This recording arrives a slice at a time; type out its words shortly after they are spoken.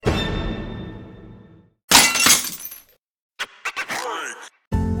Hi,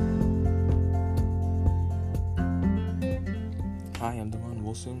 I'm Devon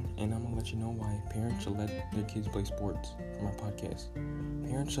Wilson, and I'm going to let you know why parents should let their kids play sports for my podcast.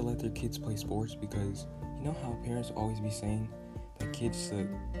 Parents should let their kids play sports because you know how parents always be saying that kids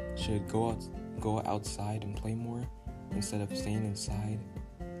should go outside and play more instead of staying inside,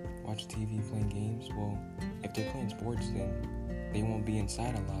 watch TV, playing games? Well, if they're playing sports, then they won't be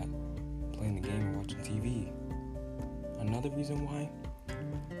inside a lot, playing the game or watching TV. Another reason why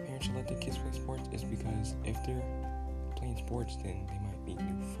parents should let their kids play sports is because if they're playing sports, then they might meet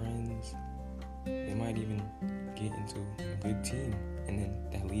new friends. They might even get into a good team, and then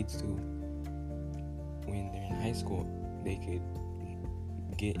that leads to when they're in high school, they could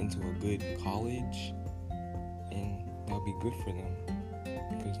get into a good college, and that'll be good for them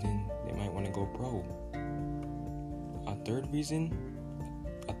because then they might want to go pro. A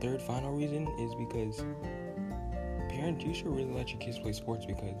third final reason is because parents, you should really let your kids play sports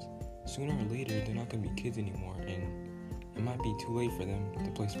because sooner or later they're not going to be kids anymore, and it might be too late for them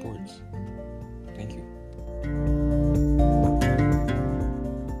to play sports. Thank you.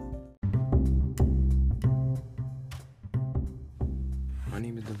 My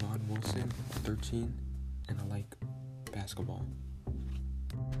name is Devon Wilson, 13, and I like basketball.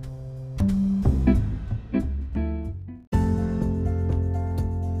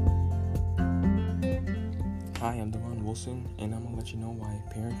 Hi, I'm Devon Wilson, and I'm going to let you know why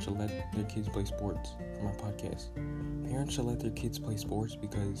parents should let their kids play sports for my podcast. Parents should let their kids play sports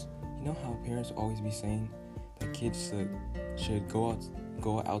because you know how parents always be saying that kids should go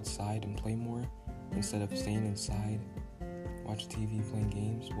outside and play more instead of staying inside, watch TV, playing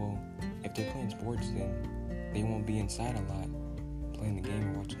games? Well, if they're playing sports, then they won't be inside a lot, playing the game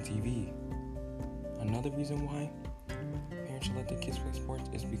or watching TV. Another reason why parents should let their kids play sports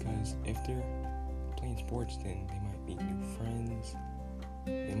is because if they're playing sports, then they might meet new friends.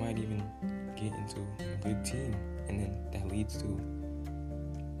 They might even get into a good team, and then that leads to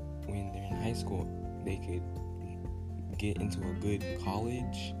when they're in high school, they could get into a good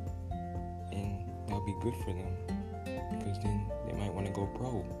college, and that'll be good for them because then they might want to go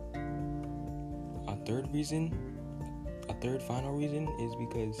pro. A third final reason is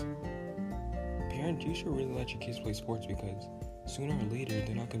because parents, you should really let your kids play sports because sooner or later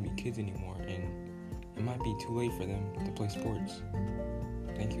they're not going to be kids anymore, and it might be too late for them to play sports.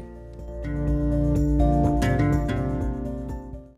 Thank you.